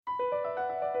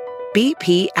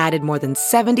BP added more than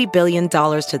 $70 billion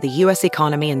to the U.S.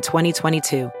 economy in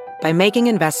 2022 by making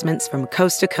investments from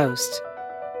coast to coast.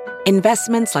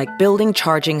 Investments like building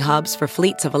charging hubs for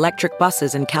fleets of electric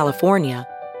buses in California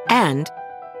and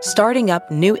starting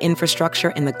up new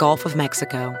infrastructure in the Gulf of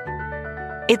Mexico.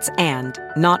 It's and,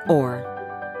 not or.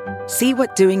 See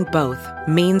what doing both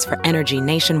means for energy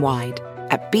nationwide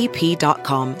at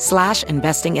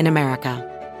bp.com/investing in America.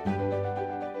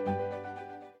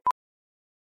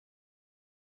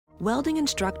 Welding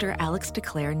instructor Alex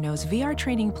DeClaire knows VR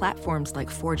training platforms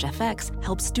like Forge FX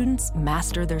help students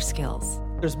master their skills.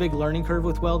 There's a big learning curve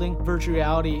with welding. Virtual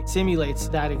reality simulates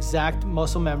that exact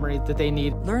muscle memory that they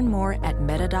need. Learn more at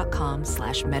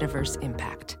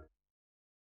meta.com/metaverseimpact.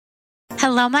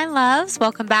 Hello, my loves.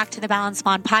 Welcome back to the Balanced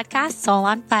Mom podcast, Soul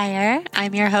on Fire.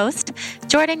 I'm your host,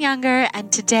 Jordan Younger,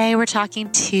 and today we're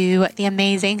talking to the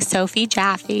amazing Sophie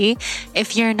Jaffe.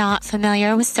 If you're not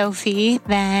familiar with Sophie,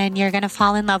 then you're going to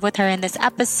fall in love with her in this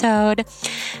episode.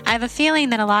 I have a feeling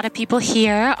that a lot of people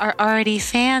here are already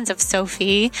fans of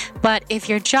Sophie, but if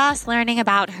you're just learning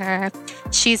about her,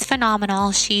 she's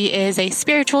phenomenal. She is a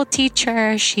spiritual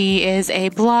teacher. She is a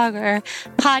blogger,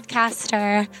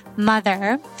 podcaster,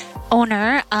 mother,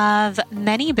 owner of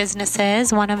many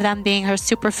businesses, one of them being her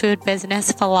superfood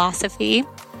business, Philosophy.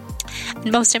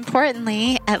 And most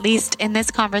importantly, at least in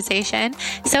this conversation,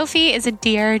 Sophie is a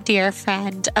dear, dear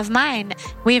friend of mine.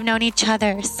 We have known each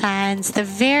other since the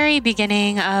very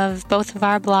beginning of both of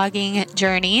our blogging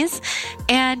journeys.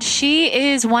 And she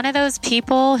is one of those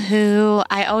people who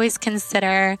I always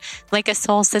consider like a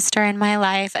soul sister in my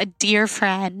life, a dear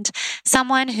friend,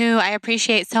 someone who I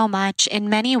appreciate so much in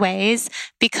many ways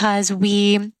because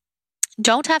we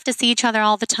don't have to see each other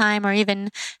all the time or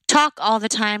even talk all the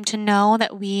time to know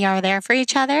that we are there for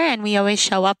each other and we always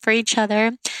show up for each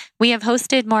other. We have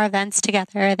hosted more events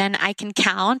together than I can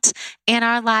count, and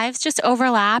our lives just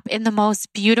overlap in the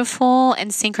most beautiful and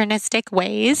synchronistic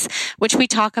ways, which we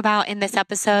talk about in this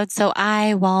episode. So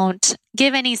I won't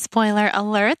give any spoiler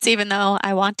alerts, even though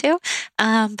I want to,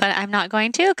 but I'm not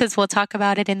going to because we'll talk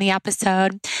about it in the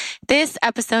episode. This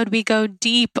episode, we go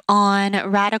deep on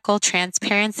radical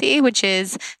transparency, which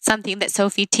is something that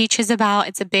Sophie teaches about.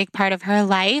 It's a big part of her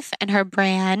life and her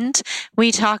brand.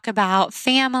 We talk about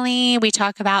family. We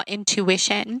talk about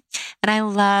intuition. And I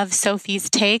love Sophie's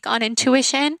take on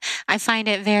intuition. I find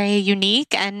it very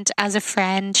unique. And as a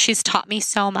friend, she's taught me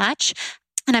so much.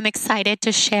 And I'm excited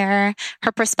to share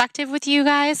her perspective with you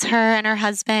guys. Her and her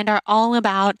husband are all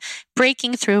about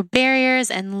breaking through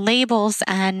barriers and labels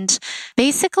and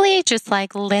basically just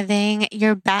like living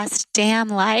your best damn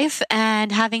life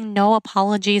and having no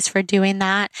apologies for doing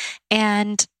that.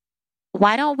 And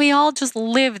why don't we all just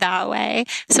live that way?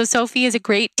 So Sophie is a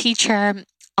great teacher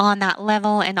on that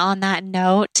level and on that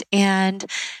note. And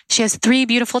she has 3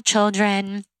 beautiful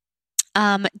children.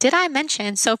 Did I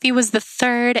mention Sophie was the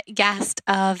third guest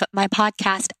of my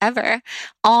podcast ever,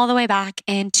 all the way back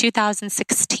in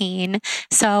 2016.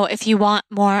 So if you want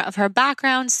more of her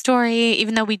background story,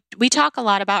 even though we talk a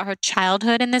lot about her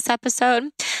childhood in this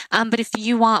episode, but if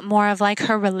you want more of like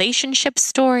her relationship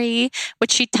story,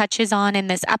 which she touches on in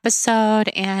this episode,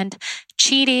 and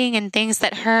cheating and things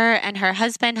that her and her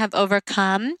husband have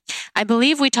overcome, I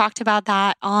believe we talked about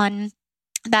that on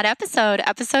that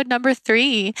episode number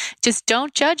 3. Just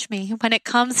don't judge me when it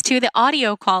comes to the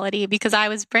audio quality because I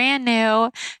was brand new,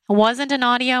 wasn't an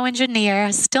audio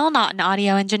engineer, still not an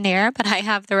audio engineer, but I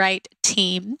have the right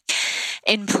team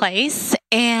in place.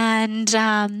 And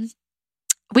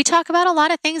we talk about a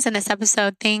lot of things in this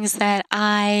episode, things that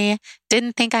I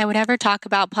didn't think I would ever talk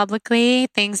about publicly,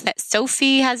 things that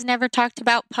Sophie has never talked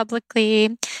about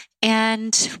publicly.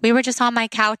 And we were just on my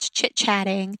couch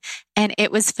chit-chatting, and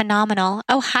it was phenomenal.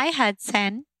 Oh, hi,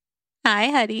 Hudson. Hi,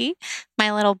 Huddy.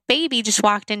 My little baby just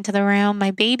walked into the room,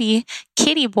 my baby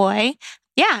kitty boy.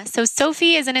 Yeah, so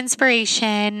Sophie is an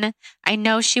inspiration. I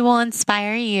know she will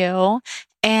inspire you.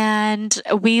 And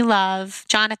we love,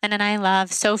 Jonathan and I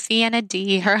love Sophie and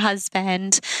Adi, her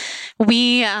husband.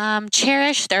 We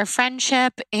cherish their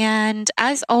friendship. And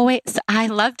as always, I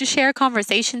love to share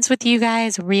conversations with you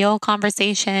guys, real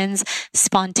conversations,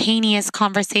 spontaneous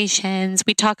conversations.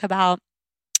 We talk about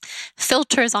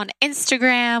filters on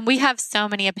Instagram. We have so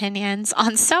many opinions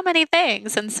on so many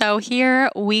things. And so here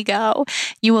we go.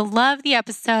 You will love the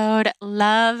episode,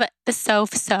 love the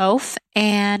Soph,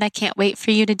 and I can't wait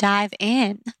for you to dive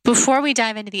in. Before we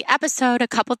dive into the episode, a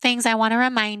couple things I want to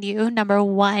remind you. Number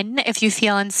 1, if you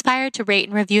feel inspired to rate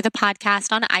and review the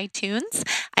podcast on iTunes,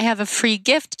 I have a free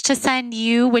gift to send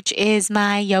you, which is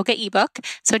my yoga ebook.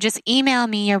 So just email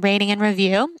me your rating and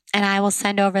review, and I will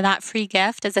send over that free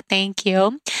gift as a thank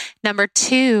you. Number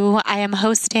 2, I am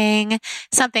hosting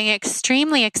something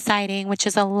extremely exciting, which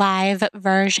is a live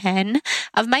version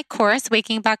of my course,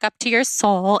 Waking Back Up to Your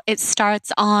Soul. It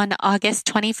starts on August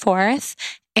 24th,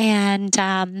 and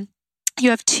you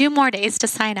have 2 more days to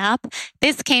sign up.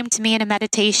 This came to me in a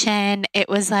meditation. It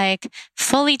was like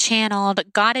fully channeled,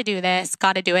 got to do this,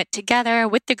 got to do it together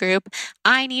with the group.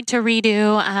 I need to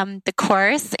redo the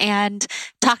course and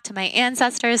talk to my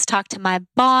ancestors, talk to my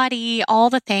body,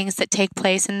 all the things that take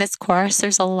place in this course.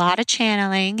 There's a lot of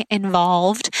channeling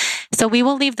involved. So we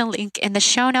will leave the link in the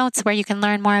show notes where you can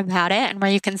learn more about it and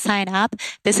where you can sign up.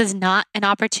 This is not an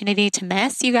opportunity to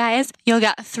miss, you guys. You'll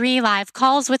get 3 live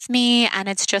calls with me, and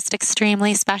it's just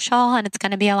extremely special, and it's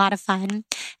going to be a lot of fun.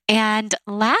 And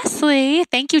lastly,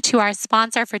 thank you to our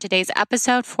sponsor for today's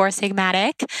episode, Four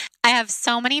Sigmatic. I have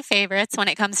so many favorites when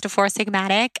it comes to Four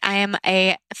Sigmatic. I am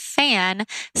a fan,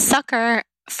 sucker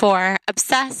for,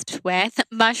 obsessed with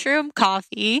mushroom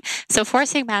coffee. So Four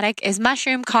Sigmatic is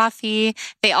mushroom coffee.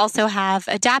 They also have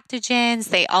adaptogens.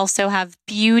 They also have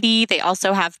beauty. They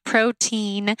also have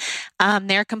protein.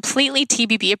 They're completely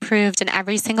TBB approved in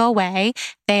every single way.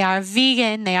 They are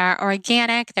vegan. They are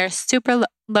organic. They're super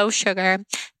low sugar.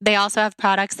 They also have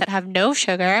products that have no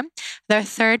sugar. They're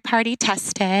third-party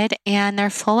tested, and they're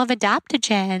full of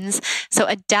adaptogens. So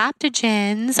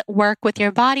adaptogens work with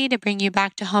your body to bring you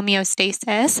back to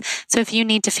homeostasis. So if you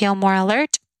need to feel more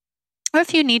alert, or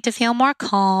if you need to feel more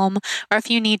calm, or if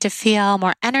you need to feel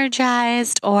more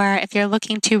energized, or if you're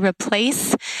looking to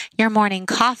replace your morning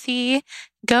coffee,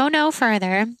 go no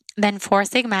further than Four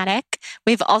Sigmatic.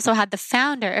 We've also had the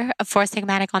founder of Four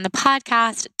Sigmatic on the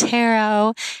podcast,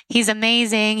 Taro. He's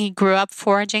amazing. He grew up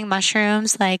foraging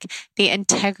mushrooms. Like, the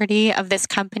integrity of this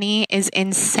company is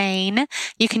insane.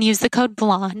 You can use the code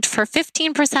BLONDE for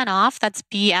 15% off. That's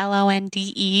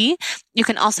BLONDE. You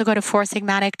can also go to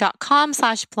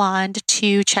foursigmatic.com/blonde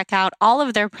to check out all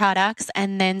of their products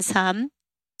and then some.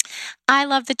 I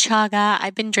love the chaga.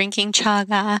 I've been drinking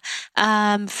chaga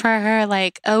for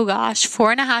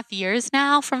 4.5 years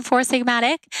now from Four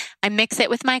Sigmatic. I mix it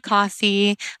with my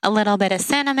coffee, a little bit of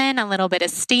cinnamon, a little bit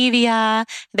of stevia.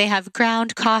 They have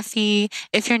ground coffee.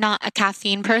 If you're not a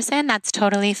caffeine person, that's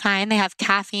totally fine. They have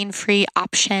caffeine-free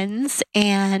options.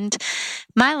 And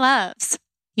my loves,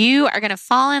 you are going to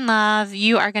fall in love.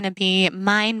 You are going to be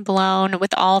mind blown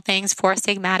with all things Four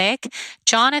Sigmatic.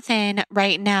 Jonathan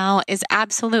right now is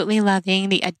absolutely loving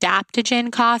the adaptogen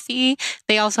coffee.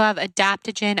 They also have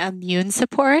adaptogen immune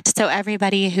support. So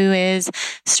everybody who is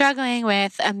struggling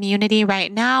with immunity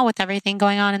right now, with everything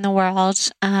going on in the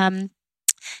world,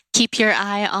 keep your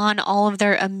eye on all of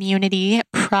their immunity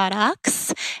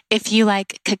products. If you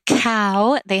like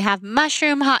cacao, they have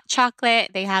mushroom hot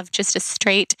chocolate. They have just a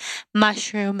straight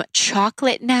mushroom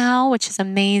chocolate now, which is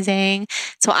amazing.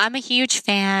 So I'm a huge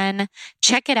fan.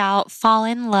 Check it out. Fall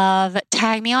in love.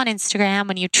 Tag me on Instagram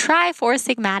when you try Four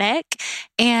Sigmatic,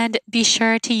 and be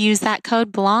sure to use that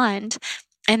code BLONDE.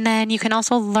 And then you can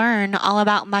also learn all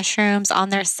about mushrooms on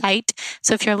their site.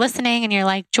 So if you're listening and you're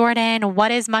like, Jordan,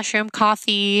 what is mushroom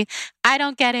coffee? I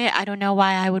don't get it. I don't know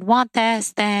why I would want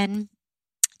this. Then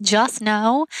just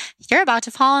know you're about to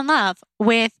fall in love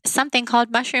with something called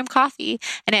mushroom coffee.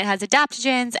 And it has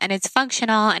adaptogens, and it's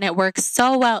functional, and it works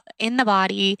so well in the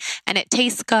body, and it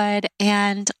tastes good,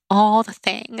 and all the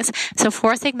things. So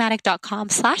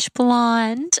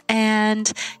foursigmatic.com/blonde.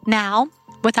 And now,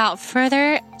 without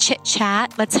further chit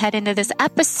chat, let's head into this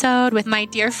episode with my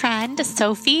dear friend,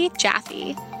 Sophie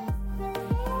Jaffe.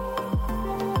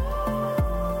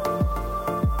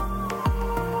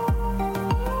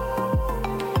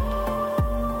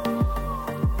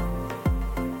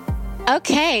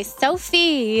 Okay,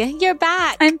 Sophie, you're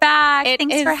back. I'm back.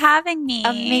 Thanks for having me.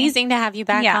 Amazing to have you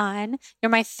back on. You're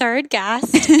my third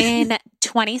guest in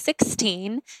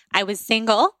 2016. I was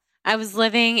single. I was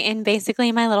living in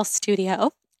basically my little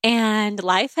studio, and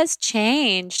life has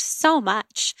changed so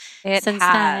much since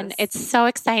then. It's so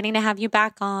exciting to have you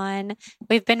back on.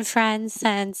 We've been friends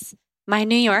since my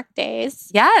New York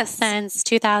days. Yes. Since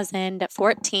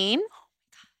 2014.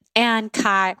 And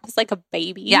Kai was like a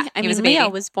baby. Yeah, I mean, was a baby. Leo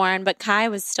was born, but Kai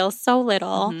was still so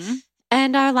little. Mm-hmm.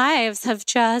 And our lives have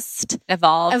just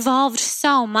evolved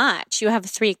so much. You have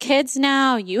 3 kids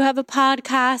now. You have a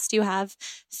podcast. You have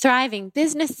thriving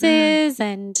businesses.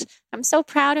 And I'm so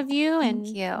proud of you. Thank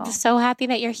you. I'm so happy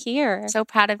that you're here. So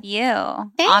proud of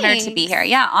you. Thanks. Honored to be here.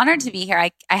 Yeah, honored to be here.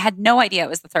 I had no idea it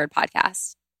was the third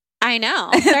podcast. I know.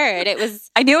 Third. It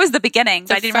was. I knew it was the beginning,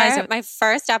 but I didn't realize my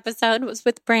first episode was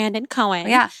with Brandon Cohen.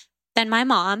 Yeah. Then my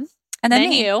mom. And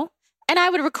then you. And I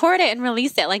would record it and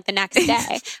release it like the next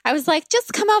day. I was like,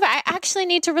 just come over. I actually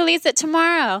need to release it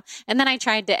tomorrow. And then I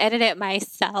tried to edit it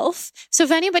myself. So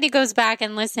if anybody goes back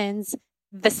and listens,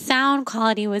 the sound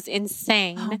quality was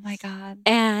insane. Oh my God.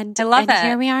 And I love it.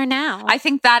 Here we are now. I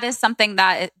think that is something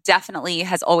that it definitely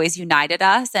has always united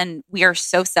us. And we are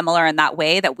so similar in that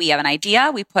way that we have an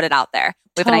idea, we put it out there.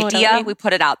 We have an idea, we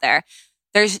put it out there.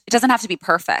 It doesn't have to be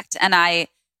perfect. And I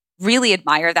really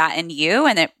admire that in you.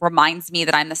 And it reminds me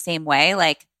that I'm the same way.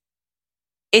 Like,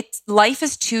 life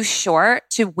is too short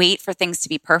to wait for things to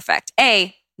be perfect.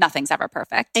 A, nothing's ever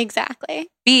perfect. Exactly.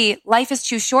 B, life is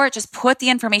too short. Just put the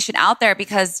information out there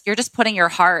because you're just putting your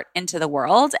heart into the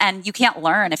world and you can't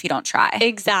learn if you don't try.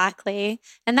 Exactly.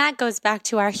 And that goes back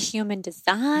to our human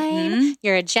design.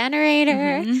 You're a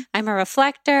generator. I'm a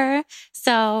reflector.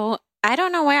 So I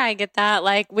don't know where I get that,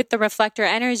 like with the reflector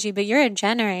energy, but you're a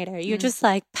generator. You just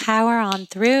like power on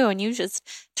through and you just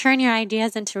turn your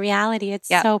ideas into reality. It's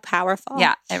so powerful.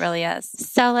 Yeah, it really is.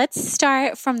 So let's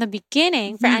start from the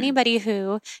beginning for anybody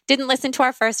who didn't listen to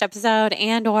our first episode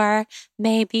and or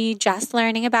maybe just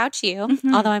learning about you,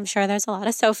 although I'm sure there's a lot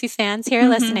of Sophie fans here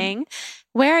listening.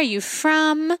 Where are you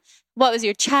from? What was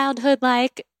your childhood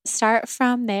like? Start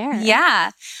from there.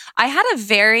 Yeah. I had a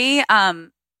very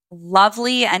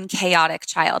lovely and chaotic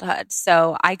childhood.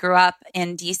 So I grew up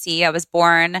in DC. I was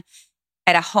born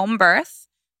at a home birth.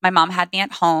 My mom had me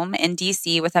at home in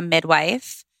DC with a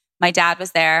midwife. My dad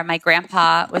was there. My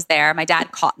grandpa was there. My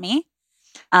dad caught me.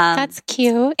 That's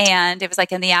cute. And it was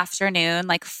like in the afternoon,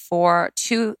 like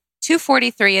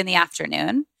 2:43 in the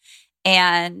afternoon.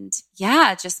 And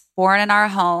yeah, just born in our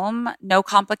home, no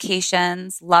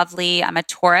complications, lovely. I'm a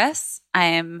Taurus.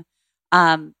 I'm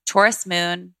Taurus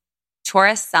moon,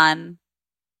 Taurus sun,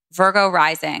 Virgo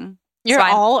rising. You're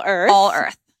all earth? All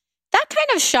earth. That kind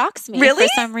of shocks me Really? for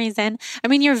some reason. I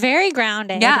mean, you're very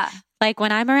grounded. Yeah. Like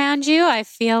when I'm around you, I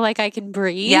feel like I can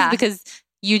breathe because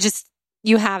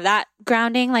you have that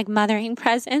grounding, like mothering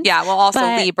presence. Yeah. Well, also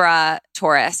Libra,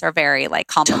 Taurus are very like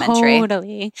complementary.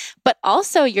 Totally. But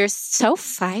also you're so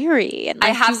fiery and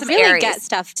like, I have you some really Aries. get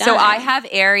stuff done. So I have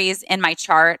Aries in my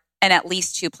chart and at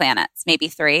least 2 planets, maybe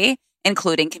 3,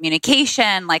 including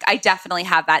communication. Like I definitely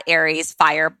have that Aries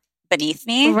fire beneath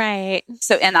me. Right.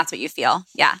 So, and that's what you feel.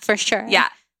 Yeah. For sure. Yeah.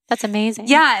 That's amazing.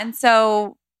 Yeah. And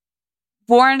so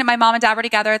born, my mom and dad were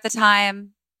together at the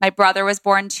time. My brother was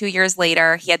born 2 years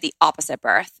later. He had the opposite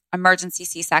birth, emergency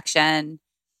C-section.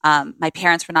 My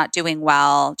parents were not doing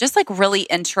well. Just like really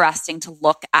interesting to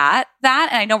look at that.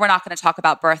 And I know we're not going to talk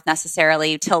about birth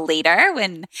necessarily till later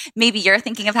when maybe you're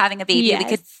thinking of having a baby.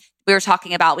 Yes. We were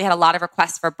talking about, we had a lot of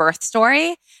requests for birth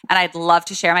story and I'd love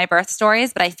to share my birth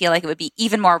stories, but I feel like it would be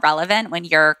even more relevant when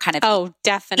you're kind of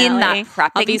definitely in that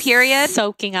prepping period.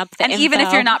 Soaking up the and info. even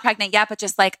if you're not pregnant yet, but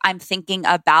just like I'm thinking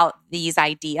about these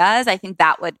ideas, I think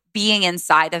that being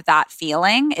inside of that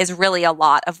feeling is really a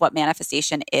lot of what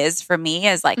manifestation is for me,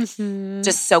 is like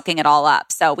just soaking it all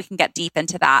up. So we can get deep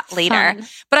into that later. Fun.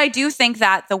 But I do think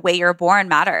that the way you're born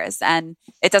matters, and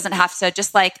it doesn't have to,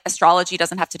 just like astrology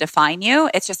doesn't have to define you.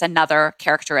 It's just another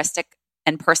characteristic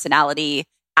and personality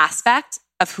aspect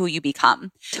of who you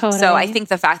become. Totally. So I think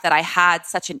the fact that I had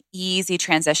such an easy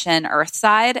transition earth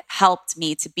side helped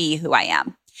me to be who I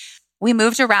am. We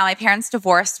moved around. My parents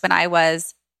divorced when I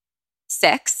was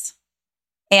 6.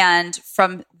 And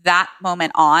from that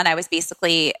moment on, I was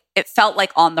basically, it felt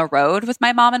like on the road with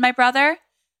my mom and my brother.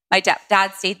 My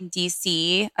dad stayed in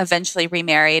DC, eventually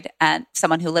remarried, and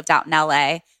someone who lived out in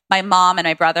LA. My mom and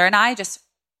my brother and I just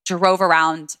drove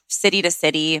around city to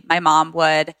city. My mom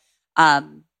would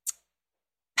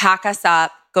pack us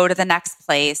up, go to the next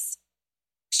place.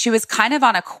 She was kind of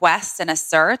on a quest and a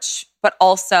search, but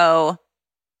also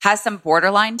has some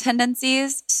borderline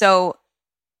tendencies. So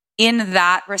in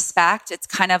that respect, it's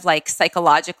kind of like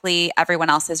psychologically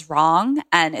everyone else is wrong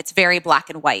and it's very black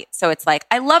and white. So it's like,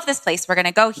 I love this place, we're going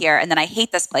to go here. And then I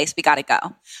hate this place, we got to go.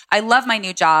 I love my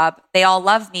new job. They all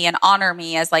love me and honor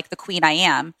me as like the queen I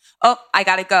am. Oh, I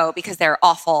got to go because they're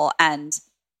awful and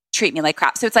treat me like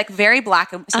crap. So it's like very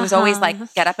black. And so it was always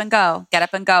like, get up and go, get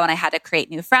up and go. And I had to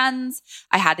create new friends.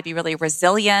 I had to be really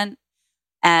resilient.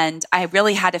 And I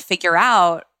really had to figure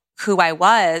out who I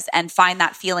was and find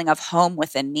that feeling of home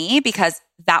within me, because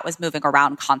that was moving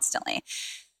around constantly.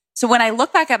 So when I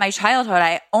look back at my childhood,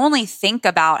 I only think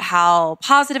about how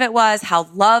positive it was, how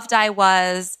loved I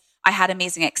was. I had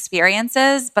amazing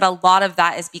experiences, but a lot of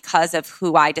that is because of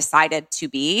who I decided to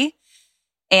be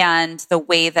and the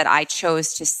way that I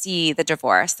chose to see the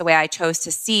divorce, the way I chose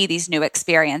to see these new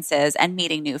experiences and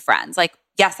meeting new friends. Like,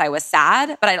 yes, I was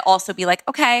sad, but I'd also be like,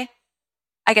 okay,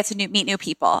 I get to meet new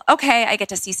people. Okay, I get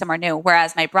to see somewhere new.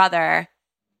 Whereas my brother,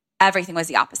 everything was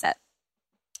the opposite.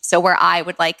 So where I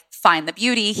would like find the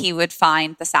beauty, he would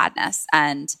find the sadness.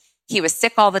 And he was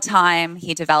sick all the time.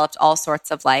 He developed all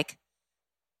sorts of like,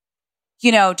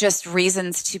 just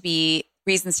reasons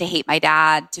to hate my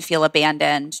dad, to feel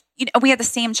abandoned. We had the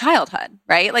same childhood,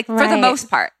 right? Like for the most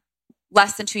part,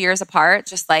 less than 2 years apart,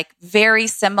 just like very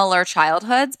similar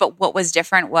childhoods. But what was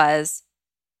different was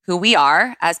who we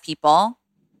are as people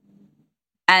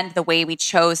and the way we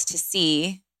chose to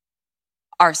see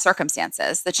our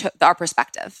circumstances, our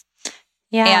perspective.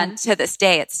 Yeah. And to this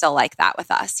day, it's still like that with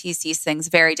us. He sees things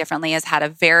very differently, he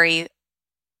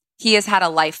has had a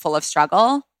life full of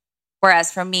struggle.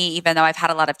 Whereas for me, even though I've had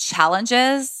a lot of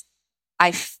challenges,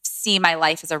 I see my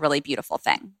life as a really beautiful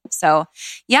thing. So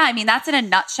yeah, I mean, that's in a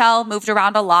nutshell. Moved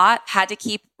around a lot, had to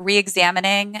keep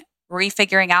re-examining,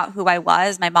 refiguring out who I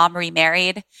was. My mom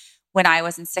remarried when I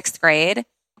was in 6th grade.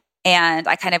 And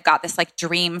I kind of got this like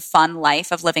dream fun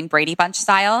life of living Brady Bunch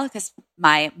style because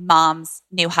my mom's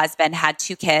new husband had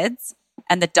 2 kids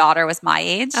and the daughter was my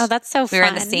age. Oh, that's so fun. We were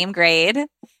in the same grade.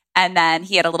 And then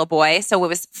he had a little boy. So it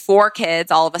was 4 kids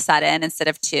all of a sudden instead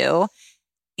of 2,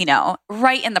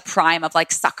 right in the prime of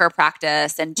like soccer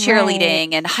practice and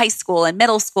cheerleading and high school and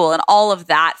middle school and all of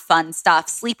that fun stuff,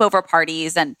 sleepover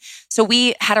parties. And so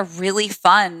we had a really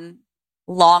fun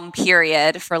long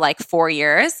period for like 4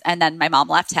 years. And then my mom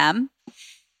left him.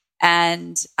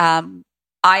 And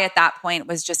I, at that point,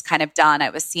 was just kind of done.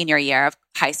 It was senior year of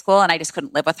high school and I just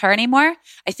couldn't live with her anymore.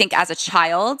 I think as a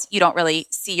child, you don't really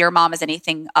see your mom as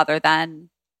anything other than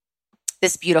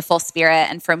this beautiful spirit.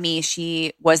 And for me,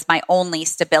 she was my only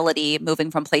stability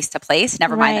moving from place to place.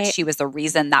 Never mind that she was the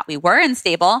reason that we were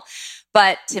unstable.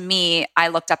 But to me, I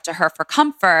looked up to her for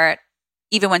comfort.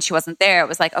 Even when she wasn't there, it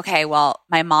was like, okay, well,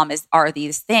 my mom are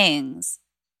these things.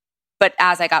 But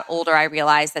as I got older, I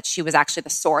realized that she was actually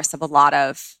the source of a lot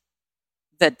of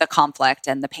the conflict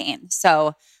and the pain.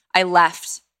 So I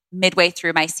left midway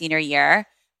through my senior year.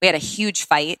 We had a huge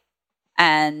fight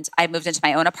and I moved into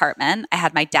my own apartment. I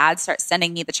had my dad start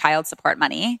sending me the child support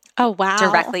money. Oh, wow.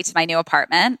 Directly to my new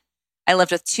apartment. I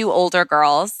lived with 2 older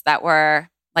girls that were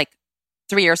like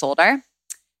 3 years older.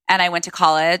 And I went to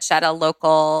college at a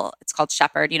local, it's called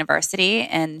Shepherd University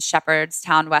in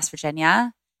Shepherdstown, West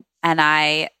Virginia. And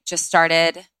I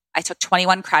took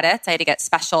 21 credits. I had to get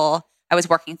special. I was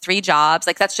working 3 jobs.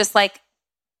 Like that's just like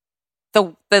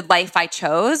the life I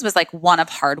chose was like one of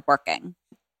hard working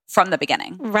from the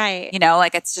beginning. Right.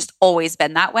 Like it's just always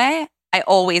been that way. I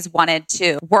always wanted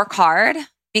to work hard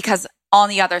because on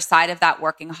the other side of that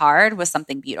working hard was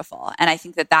something beautiful. And I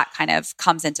think that kind of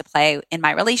comes into play in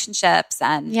my relationships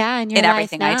and in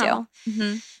everything I do.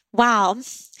 Mm-hmm. Wow.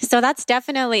 So that's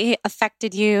definitely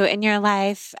affected you in your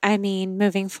life. I mean,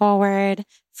 moving forward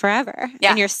forever. Yeah.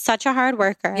 And you're such a hard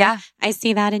worker. Yeah. I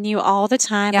see that in you all the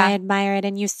time. Yeah. I admire it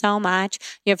in you so much.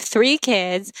 You have 3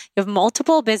 kids. You have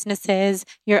multiple businesses.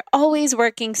 You're always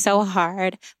working so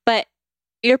hard. But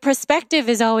your perspective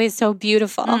is always so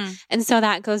beautiful. And so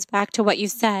that goes back to what you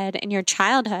said in your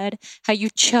childhood, how you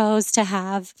chose to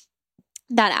have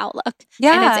that outlook.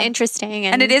 Yeah. And it's interesting.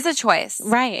 And it is a choice.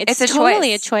 Right. It's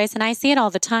totally a choice. And I see it all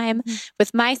the time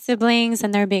with my siblings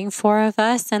and there being 4 of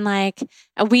us. And like,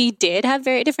 we did have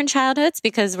very different childhoods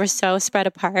because we're so spread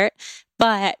apart.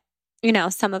 But,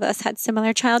 some of us had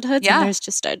similar childhoods and there's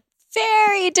just a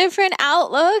very different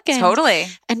outlook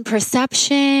and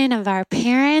perception of our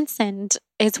parents. And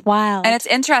it's wild. And it's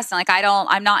interesting. Like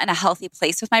I'm not in a healthy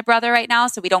place with my brother right now.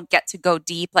 So we don't get to go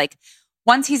deep. Like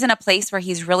once he's in a place where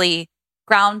he's really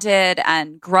grounded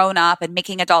and grown up and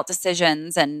making adult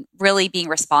decisions and really being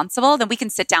responsible, then we can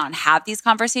sit down and have these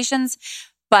conversations.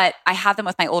 But I have them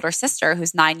with my older sister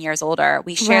who's 9 years older.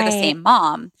 We share the same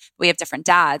mom. We have different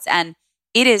dads. And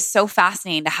it is so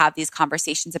fascinating to have these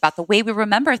conversations about the way we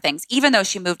remember things. Even though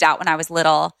she moved out when I was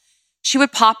little, she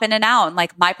would pop in and out. And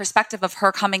like my perspective of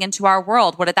her coming into our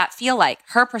world, what did that feel like?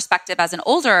 Her perspective as an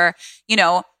older,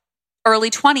 early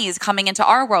 20s coming into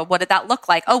our world, what did that look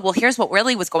like? Oh, well, here's what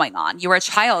really was going on. You were a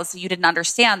child, so you didn't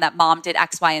understand that mom did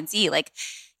X, Y, and Z. Like,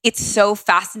 it's so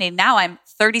fascinating. Now I'm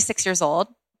 36 years old.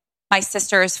 My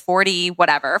sister is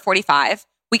 45.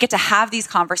 We get to have these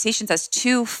conversations as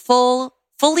 2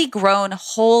 fully grown,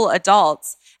 whole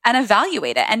adults and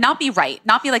evaluate it and not be right,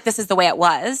 not be like, this is the way it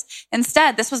was.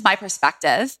 Instead, this was my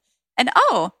perspective. And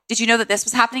did you know that this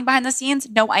was happening behind the scenes?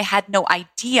 No, I had no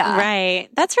idea. Right.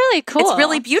 That's really cool. It's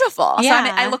really beautiful. Yeah.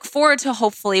 So I look forward to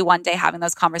hopefully one day having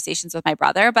those conversations with my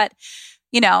brother. But,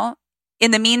 in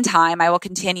the meantime, I will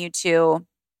continue to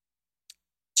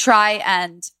try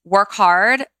and work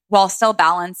hard while still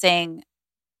balancing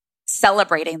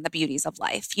celebrating the beauties of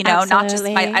life. Not just,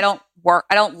 I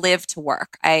don't live to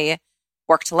work. I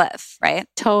work to live, right?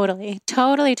 Totally.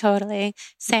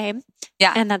 Same.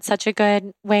 Yeah. And that's such a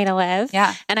good way to live.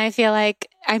 Yeah. And I feel like,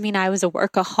 I was a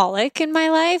workaholic in my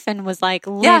life and was like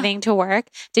living to work.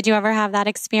 Did you ever have that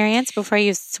experience before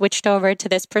you switched over to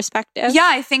this perspective? Yeah,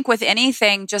 I think with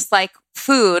anything, just like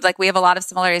food, like we have a lot of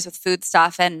similarities with food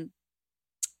stuff. And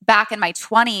back in my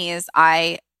 20s,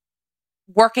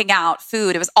 working out,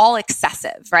 food, it was all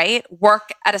excessive, right?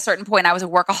 Work at a certain point, I was a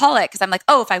workaholic because I'm like,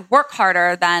 oh, if I work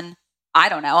harder, then I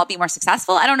don't know, I'll be more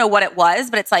successful. I don't know what it was,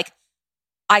 but it's like,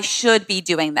 I should be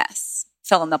doing this,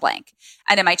 fill in the blank.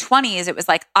 And in my 20s, it was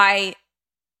like, I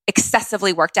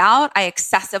excessively worked out. I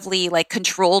excessively like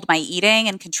controlled my eating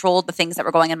and controlled the things that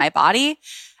were going in my body.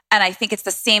 And I think it's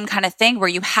the same kind of thing where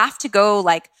you have to go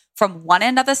like from one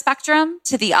end of the spectrum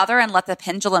to the other and let the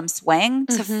pendulum swing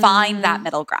to find that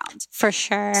middle ground. For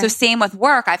sure. So same with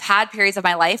work. I've had periods of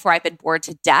my life where I've been bored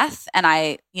to death and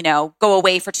I, go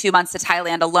away for 2 months to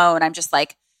Thailand alone. I'm just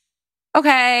like,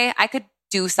 okay, I could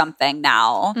do something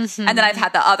now. And then I've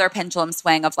had the other pendulum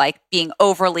swing of like being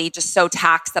overly just so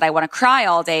taxed that I want to cry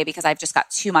all day because I've just got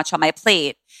too much on my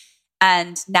plate.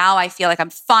 And now I feel like I'm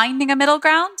finding a middle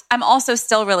ground. I'm also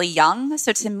still really young.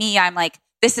 So to me, I'm like,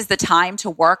 this is the time to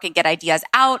work and get ideas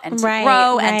out and to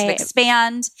grow and to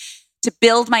expand, to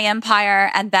build my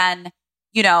empire. And then,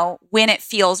 when it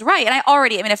feels right.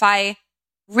 And if I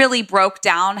really broke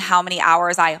down how many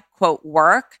hours I quote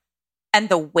work and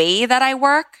the way that I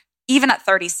work, even at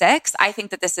 36, I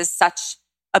think that this is such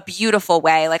a beautiful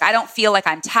way. Like, I don't feel like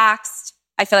I'm taxed.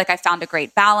 I feel like I found a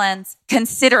great balance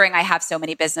considering I have so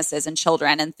many businesses and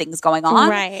children and things going on.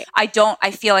 Right. I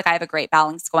feel like I have a great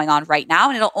balance going on right now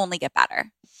and it'll only get better.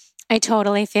 I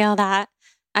totally feel that.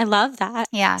 I love that.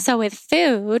 Yeah. So with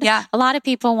food, a lot of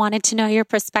people wanted to know your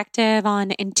perspective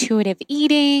on intuitive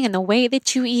eating and the way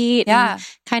that you eat and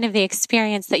kind of the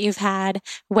experience that you've had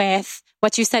with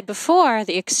what you said before,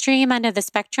 the extreme end of the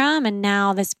spectrum, and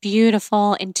now this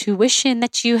beautiful intuition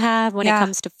that you have when it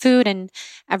comes to food and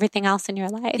everything else in your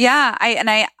life. Yeah.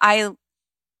 I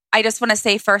just want to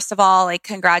say, first of all, like,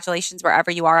 congratulations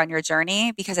wherever you are on your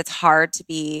journey, because it's hard to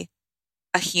be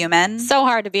a human. So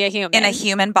hard to be a human. In a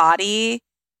human body.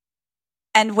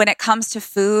 And when it comes to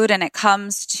food and it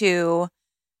comes to...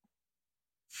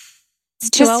 It's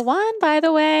 201, by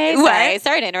the way.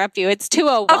 Sorry to interrupt you. It's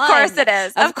 201. Of course it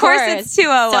is. Of course it's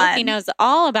 201. Sophie knows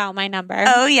all about my number.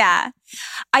 Oh, yeah.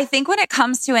 I think when it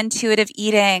comes to intuitive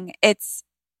eating,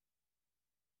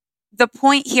 the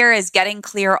point here is getting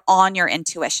clear on your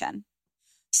intuition.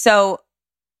 So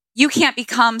you can't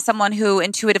become someone who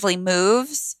intuitively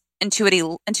moves,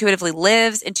 intuitively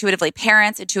lives, intuitively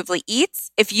parents, intuitively eats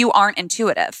if you aren't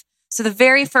intuitive. So the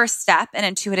very first step in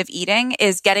intuitive eating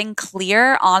is getting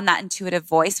clear on that intuitive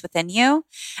voice within you.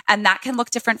 And that can look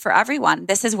different for everyone.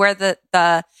 This is where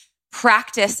the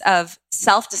practice of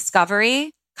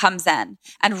self-discovery comes in,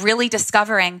 and really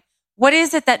discovering what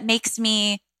is it that makes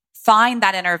me find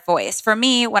that inner voice. For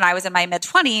me, when I was in my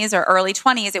mid-20s or early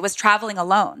 20s, it was traveling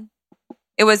alone.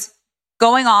 It was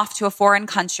going off to a foreign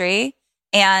country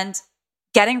and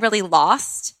getting really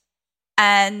lost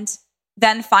and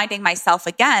then finding myself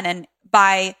again. And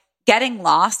by getting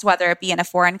lost, whether it be in a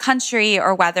foreign country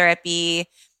or whether it be,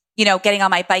 getting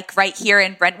on my bike right here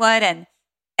in Brentwood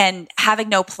and having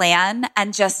no plan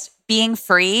and just being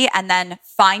free and then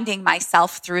finding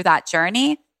myself through that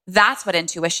journey, that's what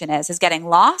intuition is getting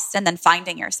lost and then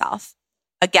finding yourself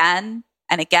again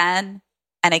and again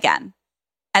and again.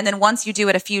 And then once you do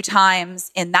it a few times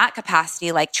in that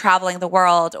capacity, like traveling the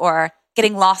world or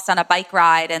getting lost on a bike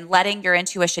ride and letting your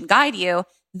intuition guide you,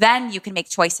 then you can make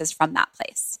choices from that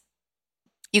place.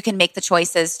 You can make the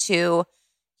choices to,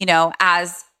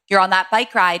 as you're on that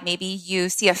bike ride, maybe you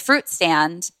see a fruit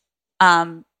stand,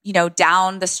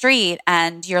 down the street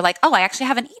and you're like, oh, I actually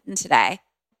haven't eaten today.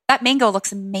 That mango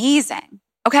looks amazing.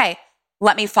 Okay,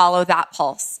 let me follow that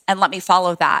pulse and let me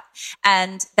follow that.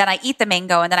 And then I eat the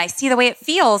mango and then I see the way it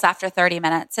feels after 30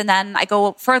 minutes. And then I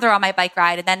go further on my bike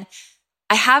ride and then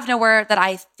I have nowhere that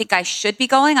I think I should be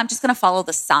going. I'm just going to follow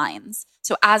the signs.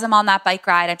 So as I'm on that bike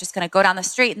ride, I'm just going to go down the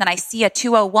street and then I see a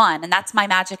 201 and that's my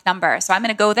magic number. So I'm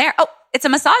going to go there. Oh, it's a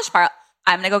massage parlor.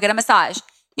 I'm going to go get a massage.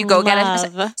 You go get a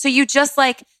massage. So you just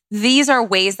these are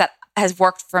ways that has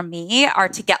worked for me, are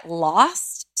to get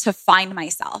lost, to find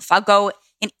myself. I'll go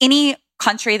in any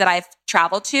country that I've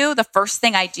traveled to. The first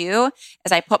thing I do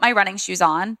is I put my running shoes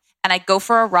on and I go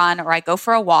for a run or I go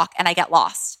for a walk and I get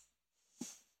lost.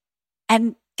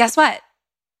 And guess what?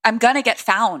 I'm going to get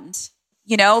found,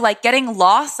 getting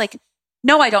lost.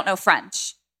 No, I don't know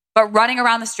French, but running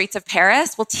around the streets of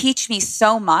Paris will teach me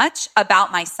so much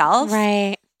about myself.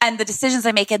 Right. and the decisions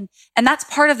I make. And that's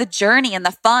part of the journey and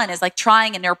the fun is like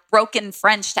trying in your broken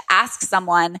French to ask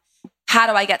someone, how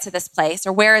do I get to this place?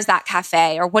 Or where is that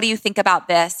cafe? Or what do you think about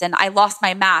this? And I lost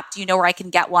my map. Do you know where I can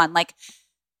get one? Like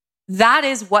that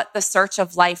is what the search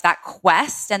of life, that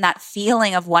quest and that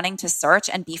feeling of wanting to search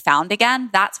and be found again,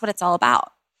 that's what it's all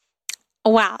about.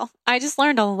 Wow. I just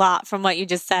learned a lot from what you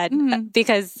just said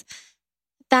because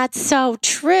that's so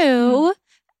true.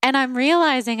 And I'm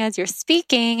realizing as you're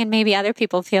speaking, and maybe other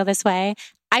people feel this way,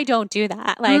 I don't do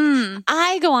that. Like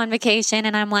I go on vacation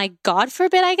and I'm like, God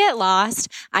forbid I get lost.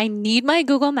 I need my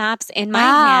Google Maps in my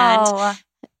hand.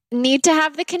 Need to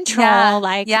have the control.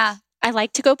 I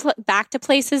like to go back to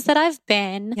places that I've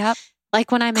been. Yep.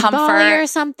 Like when I'm in Bali or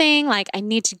something, like I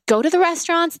need to go to the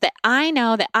restaurants that I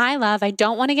know that I love. I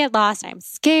don't want to get lost. I'm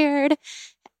scared.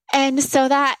 And so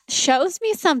that shows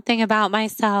me something about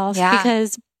myself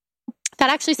because that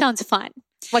actually sounds fun,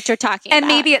 what you're talking about. And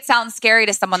maybe it sounds scary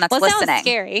to someone that's listening. It sounds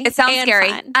scary. It sounds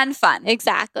scary and fun.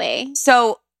 Exactly.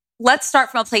 So let's start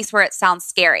from a place where it sounds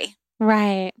scary.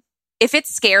 Right. If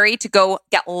it's scary to go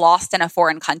get lost in a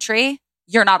foreign country,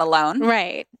 you're not alone.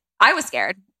 Right. I was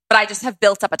scared, but I just have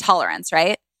built up a tolerance,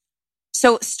 right?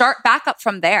 So start back up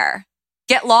from there.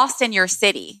 Get lost in your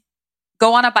city.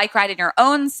 Go on a bike ride in your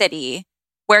own city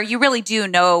where you really do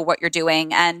know what you're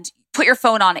doing and put your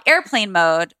phone on airplane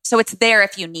mode so it's there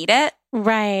if you need it.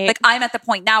 Right. Like I'm at the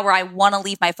point now where I want to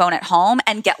leave my phone at home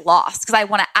and get lost because I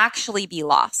want to actually be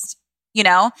lost, you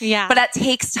know? Yeah. But that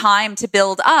takes time to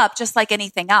build up just like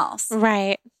anything else.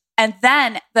 Right. And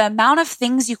then the amount of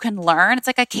things you can learn, it's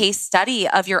like a case study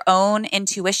of your own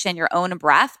intuition, your own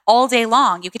breath all day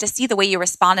long. You get to see the way you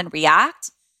respond and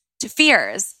react to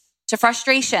fears, to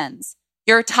frustrations.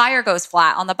 Your tire goes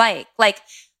flat on the bike. Like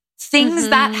things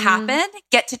that happen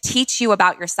get to teach you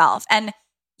about yourself. And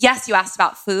yes, you asked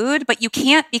about food, but you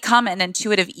can't become an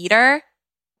intuitive eater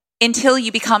until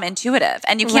you become intuitive.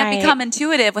 And you can't become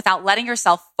intuitive without letting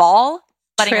yourself fall,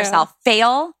 letting yourself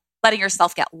fail, letting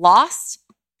yourself get lost.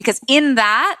 Because in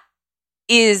that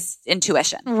is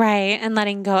intuition. Right. And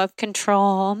letting go of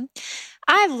control.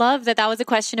 I love that was a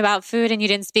question about food and you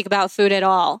didn't speak about food at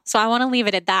all. So I want to leave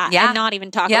it at that and not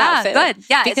even talk about food. Good.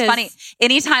 Yeah, it's funny.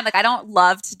 Anytime, like I don't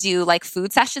love to do like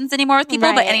food sessions anymore with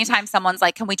people, but anytime someone's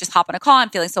like, can we just hop on a call? I'm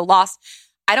feeling so lost.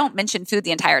 I don't mention food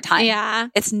the entire time. Yeah.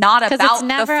 It's not about the food. It's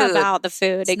never about the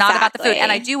food. It's not about the food.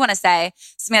 And I do want to say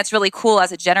something that's really cool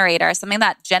as a generator, something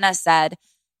that Jenna said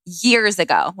years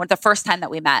ago, when the first time that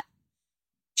we met.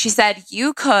 She said,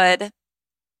 the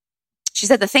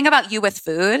thing about you with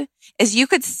food is you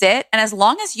could sit and as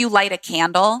long as you light a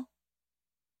candle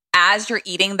as you're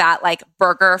eating that like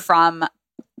burger from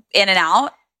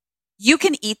In-N-Out, you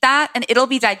can eat that and it'll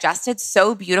be digested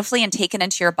so beautifully and taken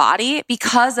into your body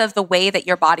because of the way that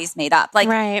your body's made up. Like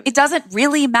it doesn't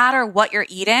really matter what you're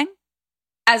eating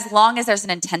as long as there's an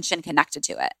intention connected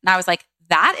to it. And I was like,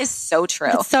 that is so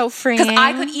true. It's so freeing. Because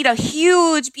I could eat a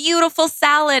huge, beautiful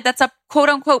salad that's a quote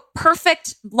unquote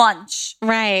perfect lunch.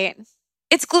 Right.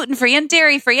 It's gluten-free and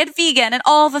dairy-free and vegan and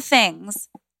all the things.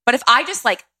 But if I just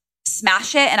like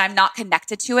smash it and I'm not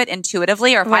connected to it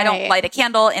intuitively, or if I don't light a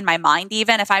candle in my mind,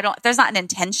 even if there's not an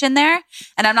intention there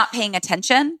and I'm not paying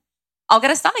attention, I'll get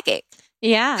a stomach ache.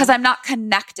 Yeah. Because I'm not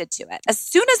connected to it. As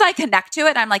soon as I connect to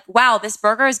it, I'm like, wow, this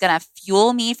burger is going to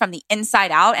fuel me from the inside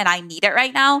out and I need it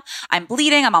right now. I'm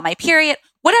bleeding. I'm on my period.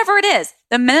 Whatever it is.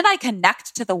 The minute I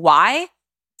connect to the why, it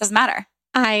doesn't matter.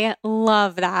 I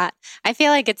love that. I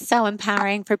feel like it's so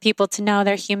empowering for people to know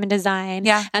their human design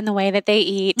and the way that they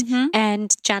eat.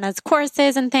 And Jenna's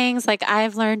courses and things, like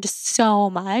I've learned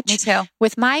so much. Me too.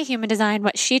 With my human design,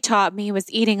 what she taught me was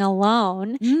eating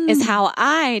alone is how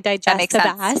I digest the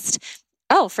best.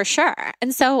 Oh, for sure.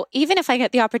 And so even if I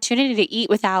get the opportunity to eat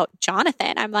without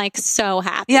Jonathan, I'm like so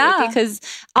happy because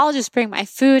I'll just bring my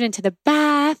food into the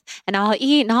bath and I'll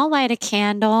eat and I'll light a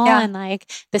candle and like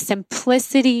the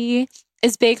simplicity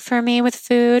is big for me with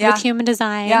food, with human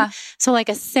design. Yeah. So like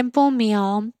a simple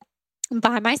meal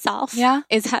by myself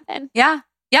is heaven. Yeah.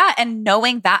 Yeah. And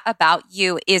knowing that about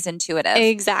you is intuitive.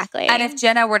 Exactly. And if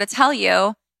Jenna were to tell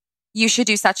you, you should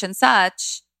do such and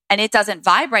such, and it doesn't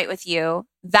vibrate with you,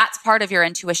 that's part of your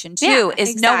intuition too,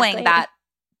 is knowing that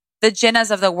the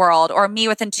Jennas of the world or me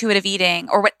with intuitive eating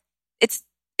or what it's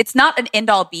not an end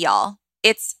all be all.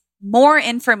 It's more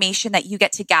information that you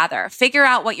get to gather. Figure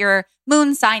out what your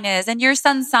moon sign is and your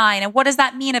sun sign and what does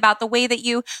that mean about the way that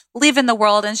you live in the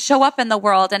world and show up in the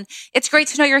world. And it's great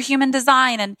to know your human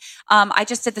design. And I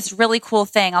just did this really cool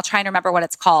thing. I'll try and remember what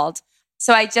it's called.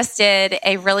 So I just did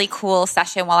a really cool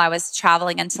session while I was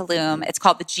traveling in Tulum. It's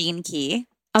called the Gene Key.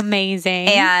 Amazing.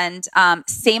 And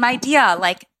same idea,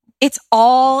 like it's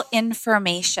all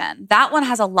information. That one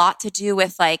has a lot to do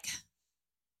with like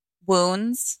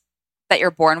wounds that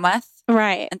you're born with.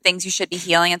 Right. And things you should be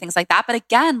healing and things like that. But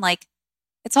again, like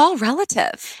it's all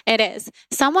relative. It is.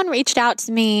 Someone reached out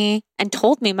to me and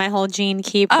told me my whole gene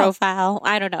key profile.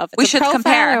 I don't know if it's we should profile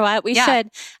compare or what. We should.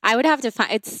 I would have to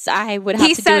find I would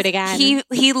have to do it again.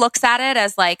 He looks at it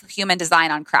as like human design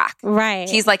on crack. Right.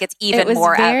 He's like, it's even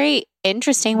more. It was very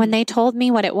interesting when they told me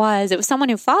what it was. It was someone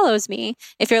who follows me.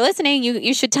 If you're listening,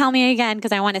 you should tell me again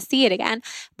because I want to see it again.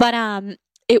 But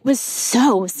it was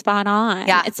so spot on.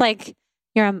 Yeah. It's like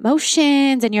your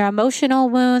emotions and your emotional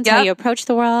wounds, how you approach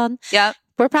the world. Yep.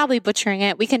 We're probably butchering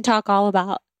it. We can talk all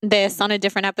about this on a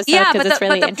different episode because it's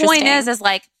really interesting. But the point is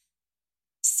like,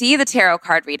 see the tarot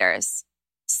card readers,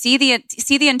 see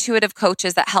the intuitive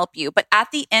coaches that help you. But at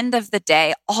the end of the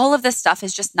day, all of this stuff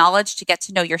is just knowledge to get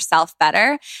to know yourself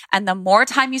better. And the more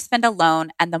time you spend alone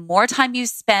and the more time you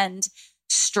spend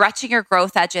stretching your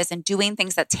growth edges and doing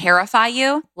things that terrify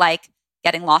you, like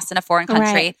getting lost in a foreign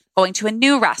country, going to a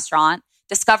new restaurant,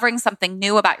 discovering something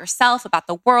new about yourself, about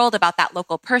the world, about that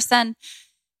local person.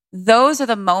 Those are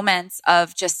the moments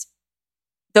of just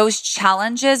those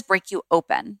challenges break you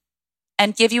open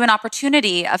and give you an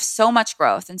opportunity of so much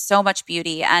growth and so much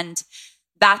beauty. And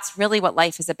that's really what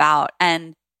life is about.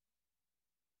 And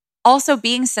also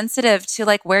being sensitive to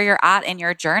like where you're at in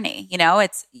your journey. You know,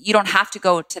 you don't have to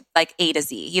go to like A to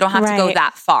Z. You don't have to go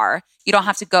that far. You don't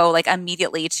have to go like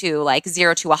immediately to like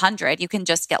 0 to 100. You can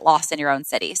just get lost in your own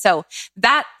city. So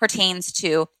that pertains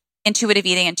to intuitive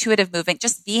eating, intuitive movement,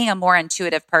 just being a more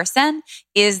intuitive person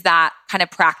is that kind of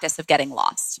practice of getting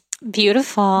lost.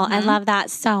 Beautiful. Mm-hmm. I love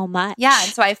that so much. Yeah.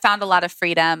 And so I found a lot of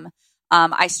freedom.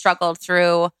 I struggled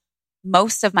through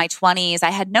most of my 20s.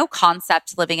 I had no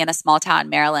concept living in a small town in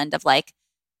Maryland of like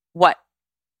what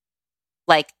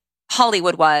like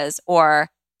Hollywood was or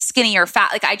skinny or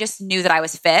fat. Like I just knew that I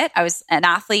was fit. I was an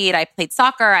athlete. I played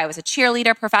soccer. I was a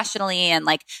cheerleader professionally. And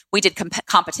like we did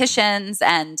competitions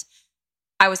and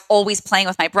I was always playing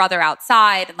with my brother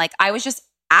outside. And like I was just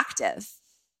active.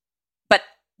 But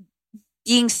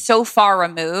being so far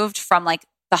removed from like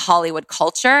the Hollywood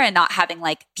culture and not having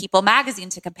like People magazine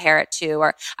to compare it to,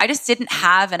 or I just didn't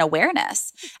have an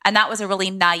awareness. And that was a really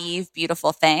naive,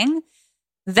 beautiful thing.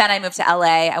 Then I moved to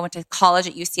LA. I went to college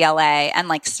at UCLA and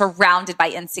like surrounded by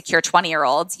insecure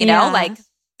 20-year-olds, you know, like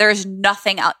there's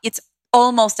nothing else. It's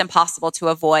almost impossible to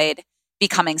avoid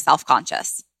becoming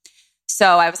self-conscious.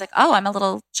 So I was like, oh, I'm a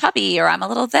little chubby or I'm a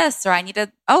little this, or I need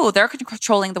to, they're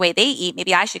controlling the way they eat.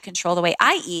 Maybe I should control the way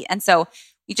I eat. And so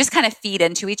you just kind of feed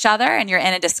into each other and you're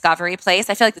in a discovery place.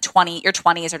 I feel like your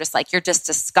 20s are just like, you're just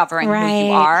discovering who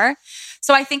you are.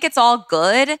 So I think it's all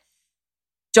good.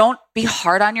 Don't be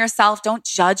hard on yourself. Don't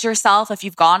judge yourself if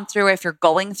you've gone through, if you're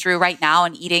going through right now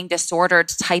an eating disordered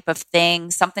type of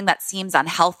thing, something that seems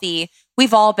unhealthy.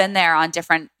 We've all been there on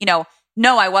different,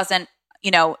 no, I wasn't,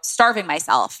 starving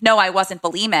myself. No, I wasn't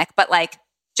bulimic, but like,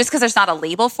 just because there's not a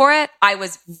label for it, I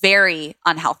was very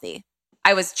unhealthy.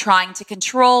 I was trying to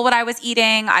control what I was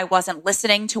eating. I wasn't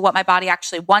listening to what my body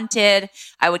actually wanted.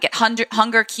 I would get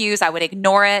hunger cues. I would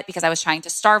ignore it because I was trying to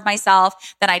starve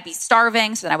myself. Then I'd be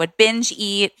starving. So then I would binge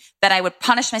eat. Then I would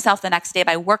punish myself the next day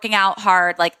by working out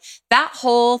hard. Like that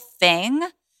whole thing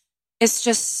is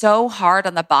just so hard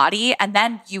on the body. And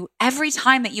then every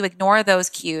time that you ignore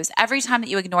those cues, every time that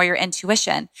you ignore your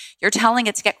intuition, you're telling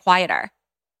it to get quieter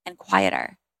and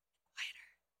quieter.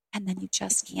 And then you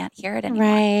just can't hear it anymore.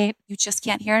 Right. You just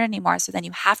can't hear it anymore. So then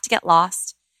you have to get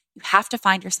lost. You have to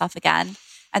find yourself again.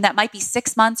 And that might be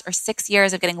 6 months or 6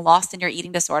 years of getting lost in your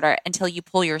eating disorder until you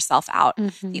pull yourself out.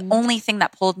 Mm-hmm. The only thing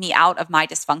that pulled me out of my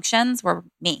dysfunctions were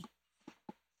me.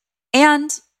 And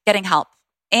getting help.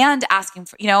 And asking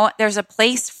for, there's a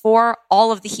place for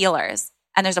all of the healers.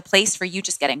 And there's a place for you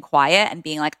just getting quiet and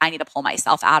being like, I need to pull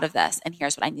myself out of this. And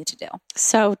here's what I need to do.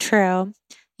 So true.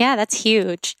 Yeah, that's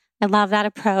huge. I love that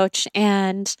approach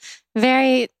and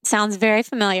sounds very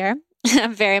familiar.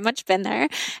 I've very much been there.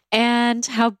 And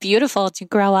how beautiful to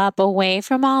grow up away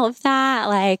from all of that.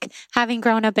 Like having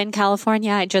grown up in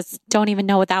California, I just don't even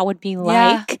know what that would be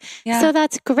like. Yeah. So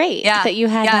that's great that you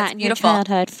had that in your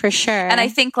childhood for sure. And I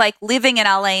think like living in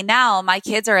LA now, my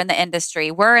kids are in the industry.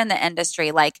 We're in the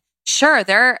industry. Like, sure,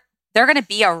 they're going to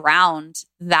be around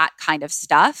that kind of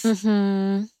stuff.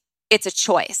 Mm-hmm. It's a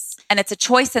choice. And it's a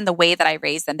choice in the way that I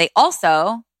raise them. They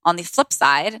also, on the flip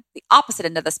side, the opposite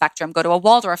end of the spectrum, go to a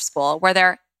Waldorf school where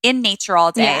they're in nature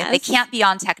all day. Yes. They can't be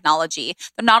on technology.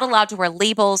 They're not allowed to wear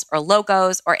labels or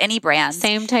logos or any brands.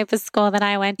 Same type of school that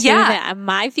I went to that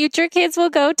my future kids will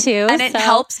go to. And it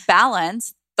helps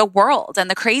balance the world and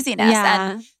the craziness.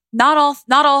 And not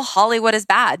all Hollywood is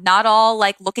bad. Not all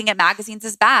like looking at magazines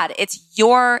is bad. It's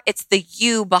the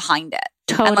you behind it.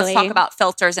 Totally. And let's talk about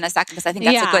filters in a second because I think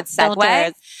that's a good segue.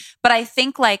 Filters. But I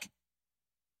think like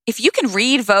if you can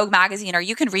read Vogue magazine or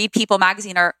you can read People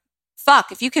magazine or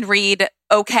if you can read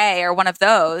OK or one of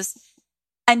those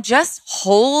and just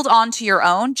hold on to your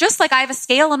own, just like I have a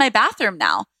scale in my bathroom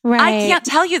now. Right. I can't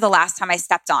tell you the last time I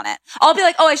stepped on it. I'll be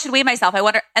like, oh, I should weigh myself. I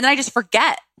wonder. And then I just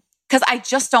forget because I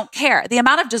just don't care. The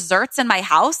amount of desserts in my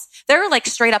house, there are like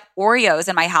straight up Oreos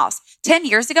in my house. 10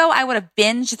 years ago, I would have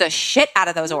binged the shit out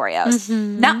of those Oreos.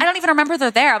 Now I don't even remember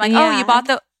they're there. I'm like, oh, you bought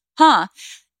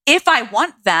If I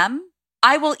want them,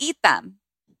 I will eat them.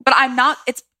 But I'm not,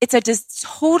 it's a just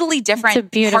totally different It's a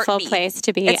beautiful heartbeat. Place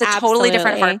to be. It's a totally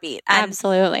different heartbeat. And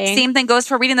absolutely. Same thing goes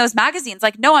for reading those magazines.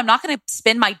 Like, no, I'm not going to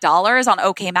spend my dollars on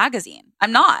OK magazine.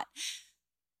 I'm not.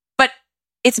 But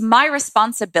it's my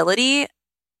responsibility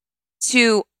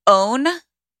to own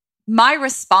my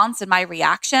response and my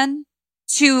reaction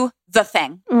to the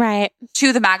thing. Right.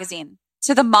 To the magazine,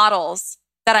 to the models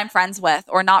that I'm friends with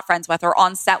or not friends with or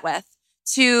on set with,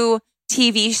 to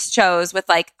TV shows with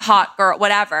like hot girl,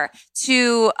 whatever,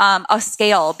 to a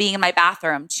scale being in my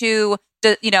bathroom, to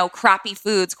crappy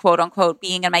foods, quote unquote,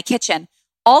 being in my kitchen.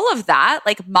 All of that,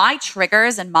 like my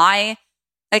triggers and I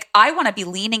want to be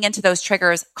leaning into those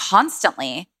triggers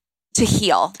constantly to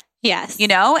heal. Yes.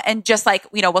 And just like,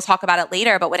 we'll talk about it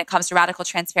later, but when it comes to radical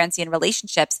transparency in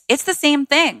relationships, it's the same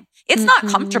thing. It's not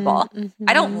comfortable.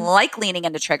 I don't like leaning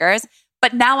into triggers.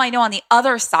 But now I know on the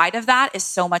other side of that is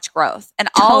so much growth. And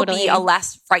I'll be a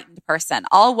less frightened person.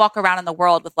 I'll walk around in the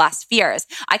world with less fears.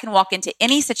 I can walk into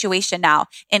any situation now,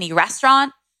 any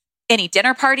restaurant, any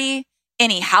dinner party,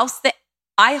 any house that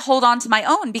I hold on to my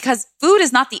own because food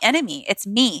is not the enemy. It's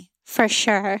me. For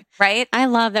sure. Right? I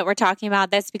love that we're talking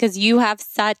about this because you have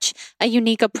such a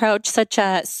unique approach, such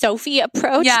a Sophie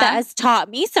approach that has taught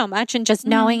me so much and just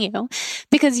knowing you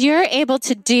because you're able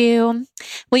to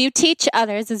you teach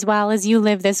others as well as you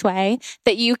live this way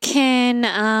that you can,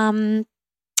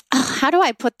 how do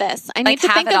I put this? I need to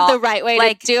think of the right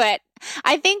way to do it.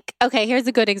 I think, okay, here's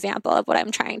a good example of what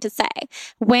I'm trying to say.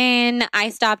 When I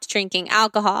stopped drinking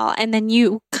alcohol and then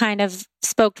you kind of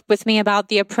spoke with me about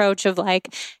the approach of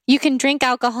like, you can drink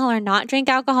alcohol or not drink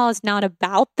alcohol. It's not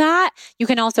about that. You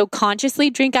can also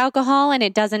consciously drink alcohol and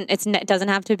it doesn't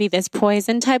have to be this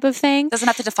poison type of thing. It doesn't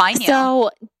have to define you. So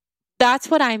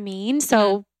that's what I mean.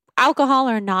 So alcohol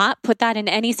or not, put that in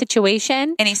any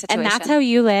situation. Any situation. And that's how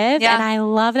you live. Yeah. And I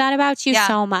love that about you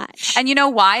so much. And you know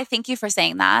why? Thank you for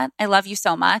saying that. I love you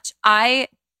so much. I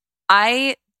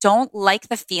don't like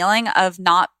the feeling of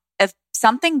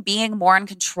something being more in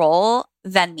control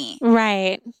than me.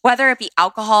 Right. Whether it be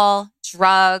alcohol,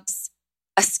 drugs,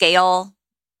 a scale.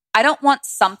 I don't want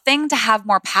something to have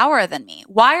more power than me.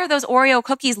 Why are those Oreo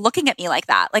cookies looking at me like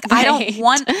that? Like, right. I don't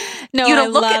want you to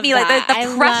look at me like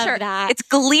the pressure. It's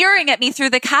glaring at me through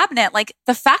the cabinet. Like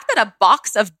the fact that a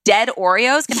box of dead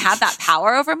Oreos can have that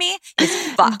power over me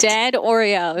is fucked. Dead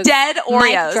Oreos. Dead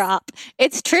Oreos. Mic drop.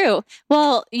 It's true.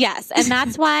 Well, yes. And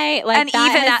that's why and even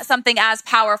at something as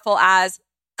powerful as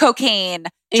cocaine,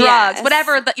 drugs,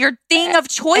 whatever your thing of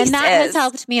choice is. And that has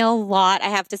helped me a lot, I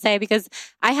have to say, because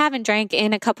I haven't drank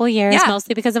in a couple years,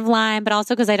 mostly because of Lyme, but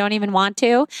also because I don't even want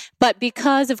to. But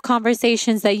because of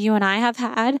conversations that you and I have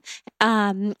had,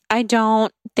 I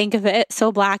don't think of it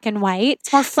so black and white.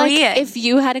 It's more freeing. Like if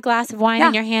you had a glass of wine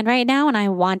in your hand right now and I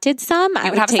wanted some, I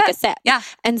would take a sip. Yeah.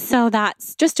 And so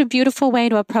that's just a beautiful way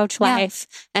to approach life.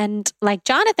 And like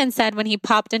Jonathan said when he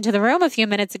popped into the room a few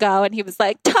minutes ago and he was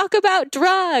like, talk about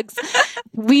drugs.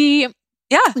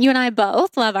 You and I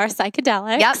both love our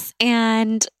psychedelics. Yep.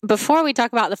 And before we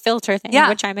talk about the filter thing,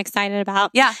 which I'm excited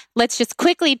about, let's just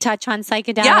quickly touch on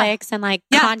psychedelics and like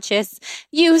conscious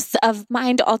use of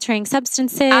mind-altering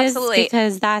substances. Absolutely.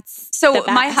 Because that's so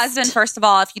my husband, first of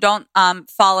all, if you don't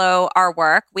follow our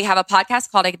work, we have a podcast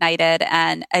called Ignited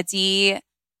and Adi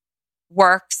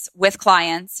works with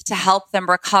clients to help them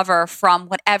recover from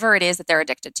whatever it is that they're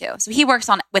addicted to. So he works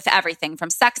with everything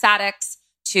from sex addicts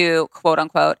to quote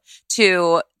unquote,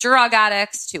 to drug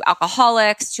addicts, to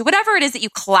alcoholics, to whatever it is that you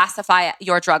classify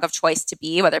your drug of choice to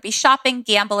be, whether it be shopping,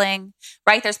 gambling,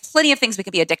 right? There's plenty of things we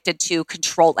could be addicted to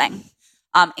controlling,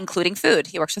 including food.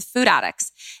 He works with food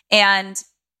addicts. And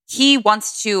he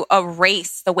wants to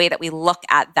erase the way that we look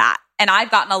at that. And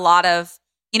I've gotten a lot of,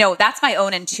 that's my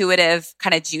own intuitive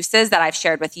kind of juices that I've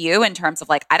shared with you in terms of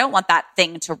like, I don't want that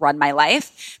thing to run my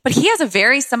life. But he has a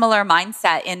very similar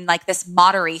mindset in like this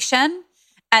moderation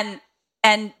and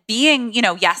being,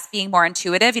 being more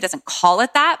intuitive. He doesn't call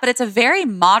it that, but it's a very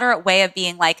moderate way of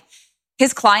being like,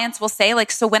 his clients will say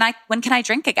like, so when can I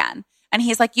drink again? And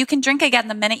he's like, you can drink again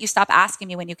the minute you stop asking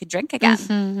me when you can drink again.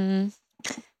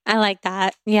 Mm-hmm. I like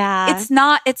that. Yeah.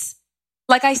 It's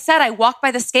like I said, I walk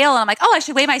by the scale and I'm like, oh, I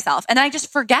should weigh myself. And then I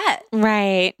just forget.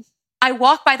 Right. I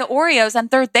walk by the Oreos and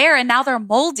they're there and now they're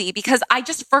moldy because I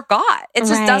just forgot. It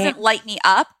just doesn't light me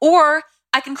up. Or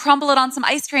I can crumble it on some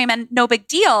ice cream and no big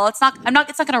deal. It's not going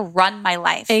to run my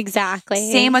life.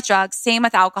 Exactly. Same with drugs, same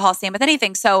with alcohol, same with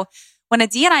anything. So when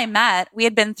Adi and I met, we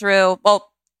had been through,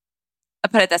 well, I'll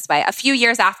put it this way. A few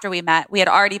years after we met, we had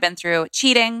already been through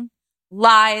cheating,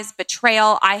 lies,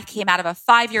 betrayal. I came out of a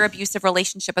 5-year abusive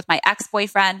relationship with my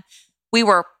ex-boyfriend. We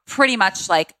were pretty much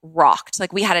like rocked.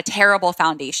 Like we had a terrible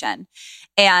foundation.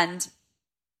 And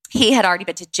he had already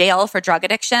been to jail for drug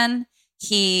addiction.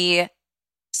 He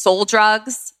sold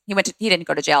drugs. He didn't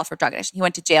go to jail for drug addiction. He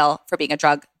went to jail for being a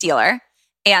drug dealer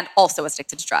and also was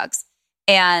addicted to drugs.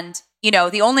 And,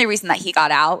 the only reason that he got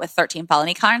out with 13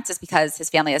 felony counts is because his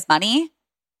family has money.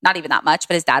 Not even that much,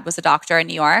 but his dad was a doctor in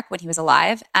New York when he was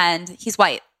alive and he's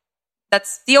white.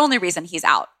 That's the only reason he's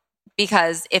out.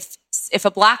 Because if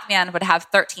a black man would have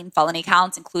 13 felony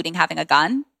counts, including having a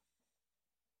gun,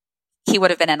 he would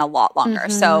have been in a lot longer.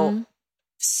 Mm-hmm.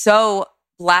 So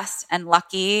blessed and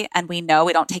lucky. And we know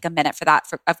we don't take a minute for that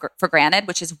for granted,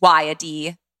 which is why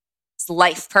Adi's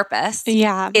life purpose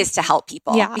is to help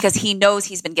people because he knows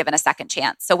he's been given a second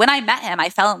chance. So when I met him, I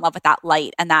fell in love with that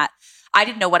light and that I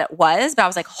didn't know what it was, but I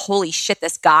was like, holy shit,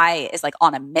 this guy is like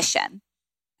on a mission.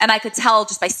 And I could tell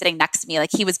just by sitting next to me, like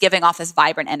he was giving off this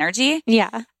vibrant energy. Yeah.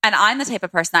 And I'm the type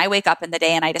of person, I wake up in the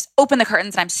day and I just open the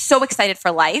curtains and I'm so excited for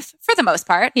life for the most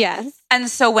part. Yes. And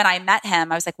so when I met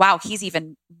him, I was like, wow, he's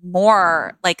even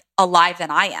more like alive than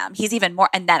I am. He's even more.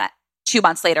 And then 2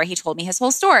 months later, he told me his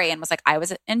whole story and was like, I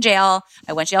was in jail.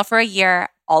 I went to jail for a year.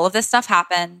 All of this stuff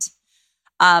happened.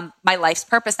 My life's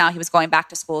purpose now, he was going back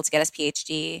to school to get his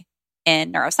PhD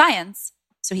in neuroscience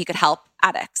so he could help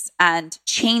addicts and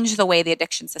change the way the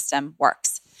addiction system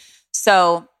works.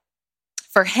 So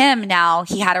for him now,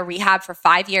 he had a rehab for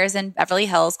 5 years in Beverly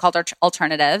Hills called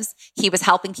Alternatives. He was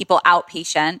helping people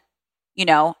outpatient,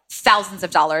 thousands of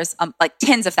dollars, like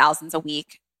tens of thousands a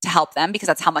week to help them because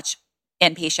that's how much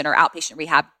inpatient or outpatient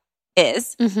rehab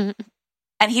is. Mm-hmm.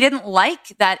 And he didn't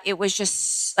like that it was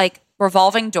just like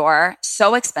revolving door,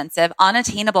 so expensive,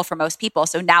 unattainable for most people.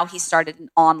 So now he started an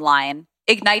online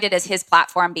Ignited is his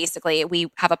platform. Basically,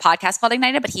 we have a podcast called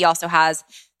Ignited, but he also has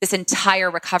this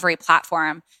entire recovery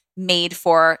platform made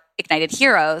for Ignited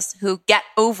heroes who get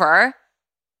over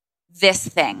this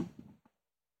thing,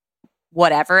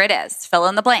 whatever it is, fill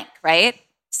in the blank, right?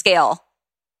 Scale,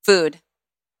 food,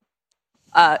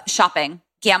 shopping,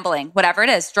 gambling, whatever it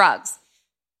is, drugs.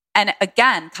 And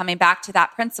again, coming back to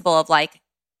that principle of like,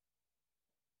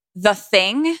 the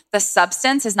thing, the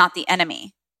substance is not the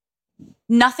enemy.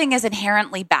 Nothing is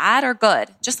inherently bad or good,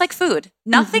 just like food.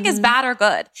 Nothing is bad or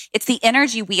good. It's the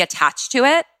energy we attach to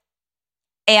it.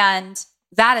 And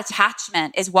that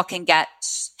attachment is what can get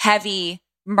heavy,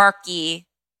 murky,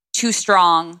 too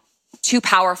strong, too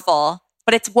powerful.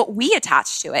 But it's what we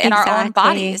attach to it in our own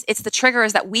bodies. It's the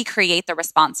triggers that we create the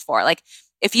response for. Like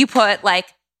if you put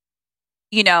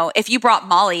if you brought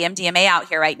Molly MDMA out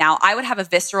here right now, I would have a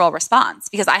visceral response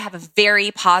because I have a very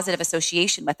positive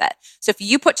association with it. So if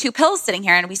you put 2 pills sitting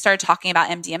here and we started talking about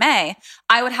MDMA,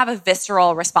 I would have a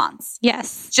visceral response.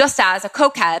 Yes. Just as a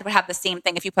cokehead would have the same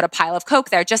thing if you put a pile of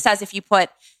Coke there, just as if you put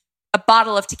a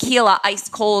bottle of tequila ice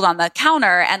cold on the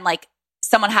counter and like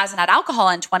someone hasn't had alcohol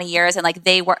in 20 years and like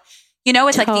they were,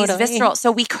 it's like these visceral.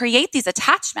 So we create these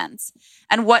attachments.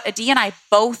 And what Adi and I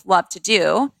both love to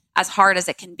do, as hard as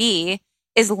it can be,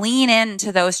 is lean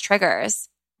into those triggers.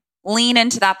 Lean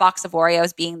into that box of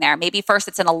Oreos being there. Maybe first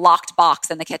it's in a locked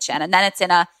box in the kitchen and then it's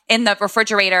in the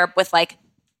refrigerator with like,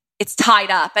 it's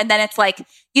tied up. And then it's like,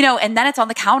 and then it's on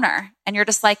the counter and you're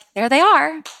just like, there they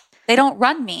are. They don't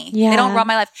run me. Yeah. They don't run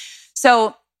my life.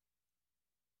 So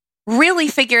really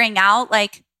figuring out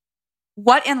like,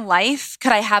 what in life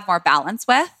could I have more balance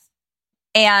with?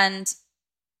 And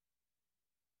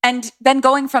then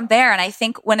going from there. And I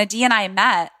think when Adi and I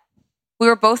met, we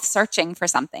were both searching for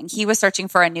something. He was searching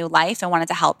for a new life and wanted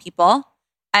to help people.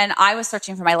 And I was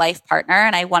searching for my life partner.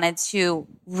 And I wanted to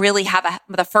really have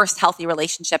the first healthy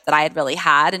relationship that I had really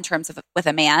had in terms of with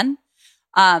a man.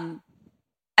 And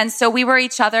so we were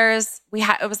each other's,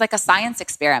 it was like a science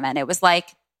experiment. It was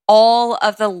like all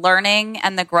of the learning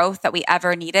and the growth that we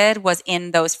ever needed was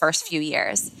in those first few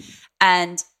years.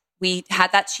 And we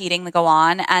had that cheating to go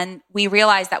on. And we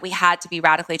realized that we had to be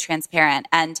radically transparent.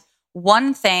 And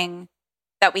one thing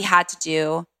that we had to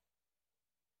do,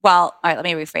 well, all right, let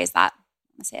me rephrase that.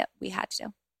 Let's say it. We had to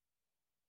do.